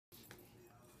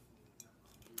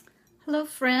Hello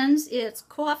friends, it's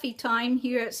coffee time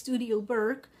here at Studio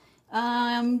Burke.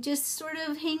 I'm just sort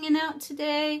of hanging out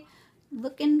today,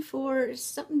 looking for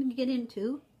something to get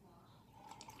into.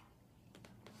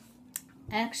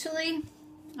 Actually,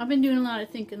 I've been doing a lot of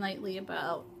thinking lately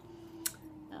about,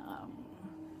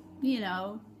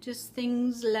 just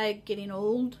things like getting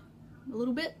old a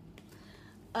little bit.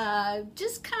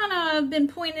 Just kind of been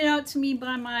pointed out to me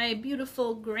by my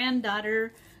beautiful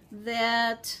granddaughter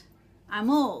that I'm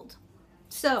old.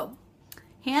 So,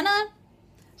 Hannah,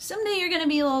 someday you're going to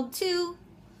be old too,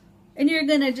 and you're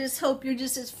going to just hope you're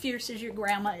just as fierce as your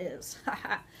grandma is.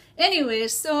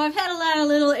 Anyways, so I've had a lot of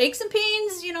little aches and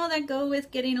pains, that go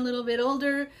with getting a little bit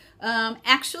older.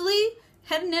 Actually,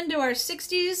 heading into our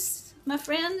 60s, my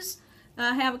friends,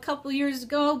 I have a couple years to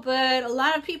go, but a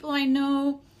lot of people I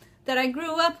know that I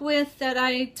grew up with that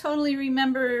I totally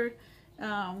remember,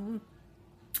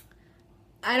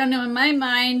 I don't know, in my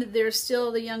mind, they're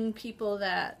still the young people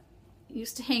that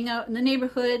used to hang out in the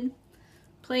neighborhood,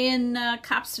 playing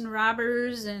cops and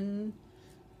robbers and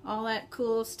all that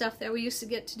cool stuff that we used to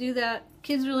get to do that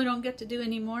kids really don't get to do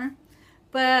anymore.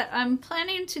 But I'm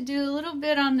planning to do a little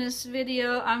bit on this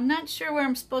video. I'm not sure where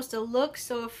I'm supposed to look,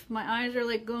 so if my eyes are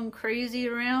like going crazy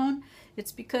around,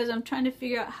 it's because I'm trying to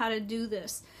figure out how to do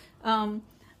this. I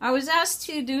was asked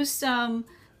to do some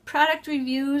product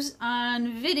reviews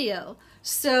on video.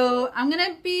 So I'm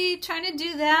going to be trying to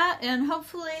do that, and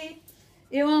hopefully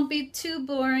it won't be too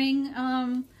boring.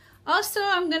 Also,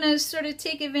 I'm going to sort of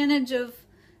take advantage of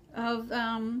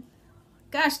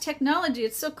gosh, technology.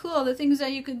 It's so cool, the things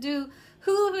that you could do.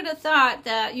 Who would have thought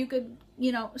that you could,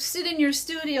 sit in your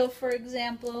studio, for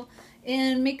example,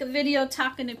 and make a video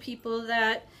talking to people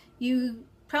that you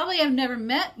probably have never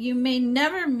met, you may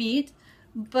never meet,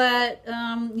 but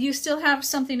you still have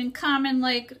something in common.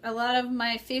 Like a lot of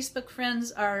my Facebook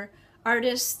friends are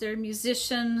artists, they're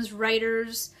musicians,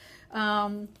 writers,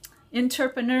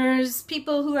 entrepreneurs,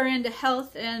 people who are into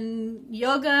health and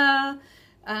yoga.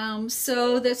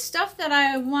 So the stuff that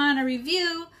I want to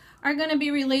review are going to be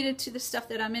related to the stuff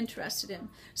that I'm interested in.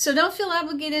 So don't feel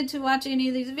obligated to watch any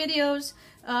of these videos.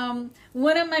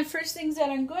 One of my first things that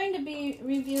I'm going to be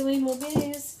reviewing will be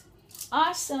these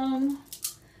awesome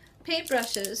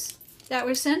paintbrushes that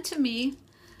were sent to me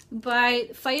by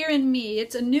Fire and Me.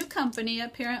 It's a new company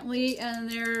apparently, and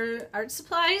they're art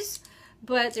supplies,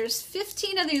 but there's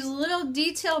 15 of these little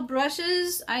detail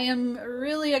brushes. I am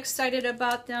really excited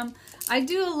about them. I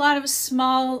do a lot of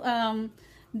small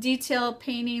detail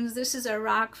paintings. This is a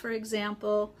rock, for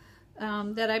example,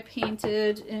 that I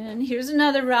painted, and here's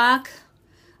another rock.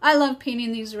 I love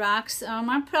painting these rocks.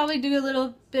 I'll probably do a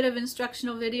little bit of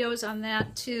instructional videos on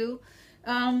that too.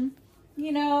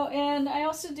 And I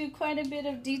also do quite a bit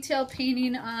of detail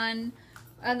painting on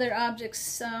other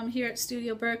objects here at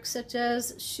Studio Burke, such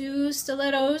as shoes,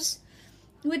 stilettos,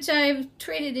 which I've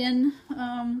traded in.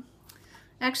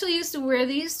 Actually used to wear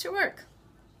these to work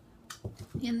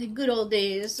in the good old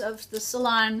days of the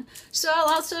salon. So I'll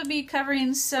also be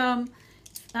covering some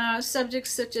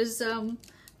subjects such as,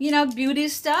 beauty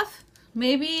stuff.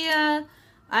 Maybe,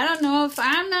 I don't know if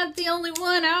I'm not the only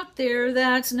one out there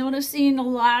that's noticing a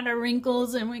lot of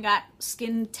wrinkles, and we got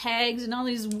skin tags and all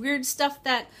these weird stuff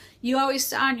that you always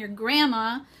saw on your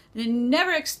grandma and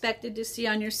never expected to see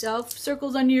on yourself.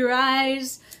 Circles under your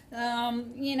eyes, a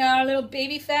little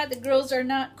baby fat. The girls are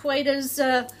not quite as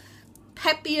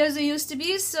peppy as they used to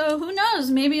be, so who knows?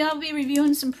 Maybe I'll be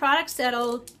reviewing some products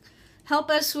that'll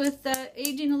help us with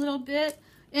aging a little bit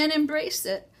and embrace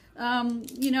it.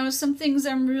 Some things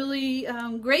I'm really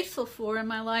grateful for in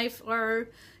my life are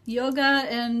yoga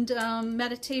and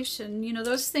meditation.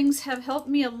 Those things have helped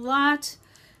me a lot.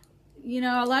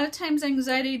 A lot of times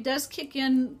anxiety does kick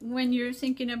in when you're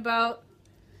thinking about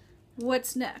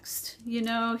what's next.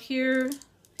 Here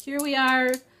we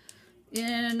are,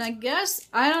 and I guess,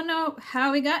 I don't know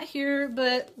how we got here,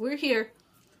 but we're here.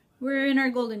 We're in our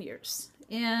golden years,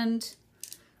 and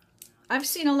I've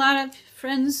seen a lot of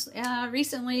friends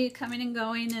recently coming and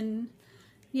going, and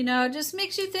it just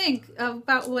makes you think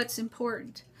about what's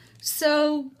important.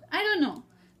 So I don't know,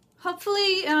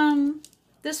 hopefully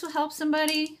this will help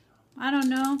somebody. I don't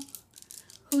know,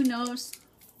 who knows,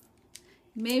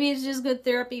 maybe it's just good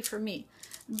therapy for me.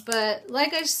 But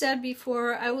like I said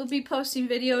before, I will be posting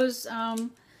videos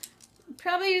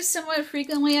probably somewhat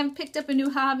frequently. I've picked up a new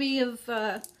hobby of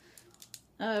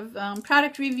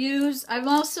product reviews. I'll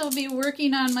also be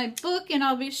working on my book, and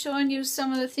I'll be showing you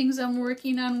some of the things I'm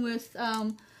working on with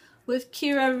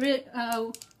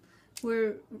Kira,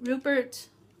 Rupert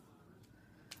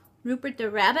the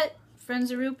Rabbit,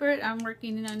 Friends of Rupert. I'm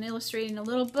working on illustrating a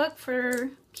little book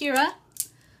for Kira,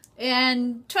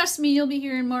 And trust me, you'll be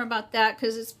hearing more about that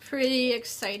because it's pretty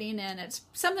exciting and it's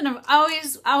something I've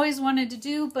always wanted to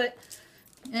do, but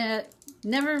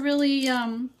never really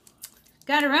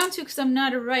got around to because I'm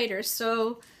not a writer.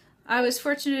 So I was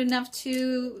fortunate enough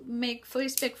to make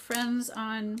Facebook friends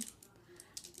on,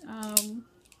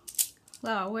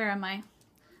 well, where am I?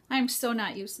 I'm so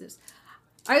not used to this.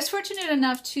 I was fortunate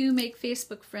enough to make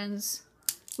Facebook friends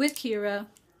with Kira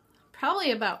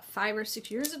probably about 5 or 6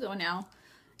 years ago now.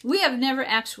 We have never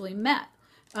actually met,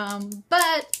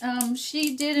 but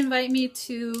she did invite me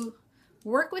to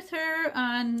work with her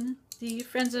on the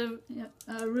Friends of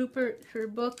Rupert, her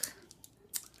book.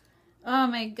 Oh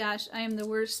my gosh, I am the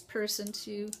worst person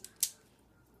to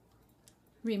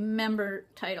remember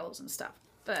titles and stuff,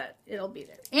 but it'll be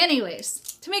there.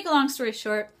 Anyways, to make a long story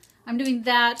short, I'm doing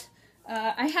that.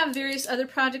 I have various other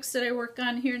projects that I work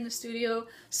on here in the studio.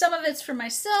 Some of it's for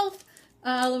myself.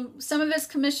 Some of it's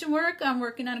commission work. I'm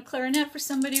working on a clarinet for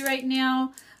somebody right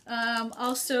now.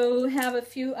 Also have a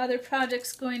few other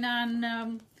projects going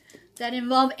on that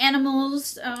involve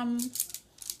animals.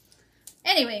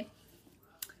 Anyway,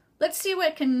 let's see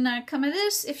what can come of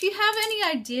this. If you have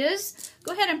any ideas,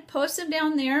 go ahead and post them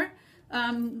down there.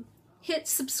 Hit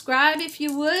subscribe if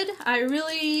you would. I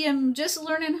really am just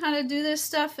learning how to do this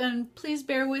stuff, and please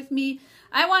bear with me.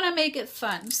 I want to make it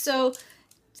fun. So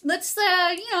let's,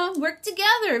 you know, work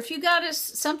together. If you got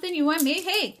something you want me,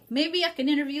 hey, maybe I can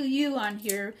interview you on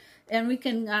here and we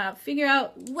can figure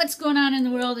out what's going on in the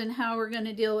world and how we're going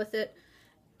to deal with it.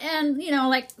 And, you know,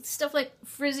 like stuff like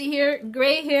frizzy hair,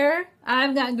 gray hair.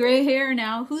 I've got gray hair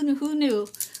now. Who knew?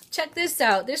 Check this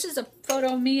out. This is a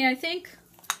photo of me, I think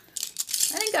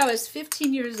I was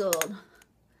 15 years old.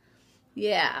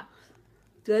 Yeah.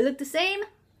 Do I look the same?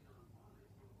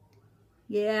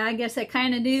 Yeah, I guess I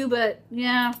kind of do, but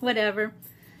yeah, whatever.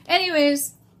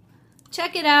 Anyways,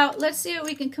 check it out. Let's see what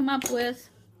we can come up with.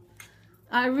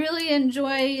 I really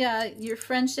enjoy your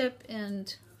friendship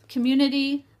and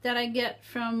community that I get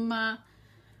from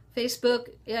Facebook.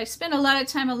 I spend a lot of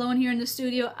time alone here in the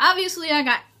studio. Obviously, I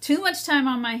got too much time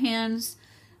on my hands,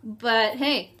 but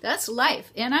hey, that's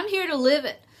life, and I'm here to live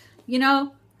it. You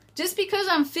know, just because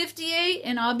I'm 58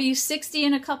 and I'll be 60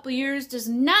 in a couple years does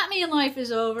not mean life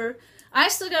is over. I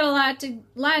still got a lot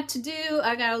to do.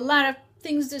 I got a lot of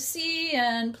things to see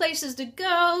and places to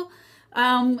go.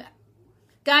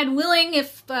 God willing,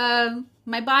 if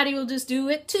my body will just do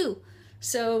it too.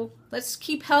 So let's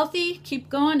keep healthy, keep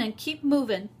going, and keep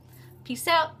moving. Peace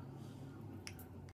out.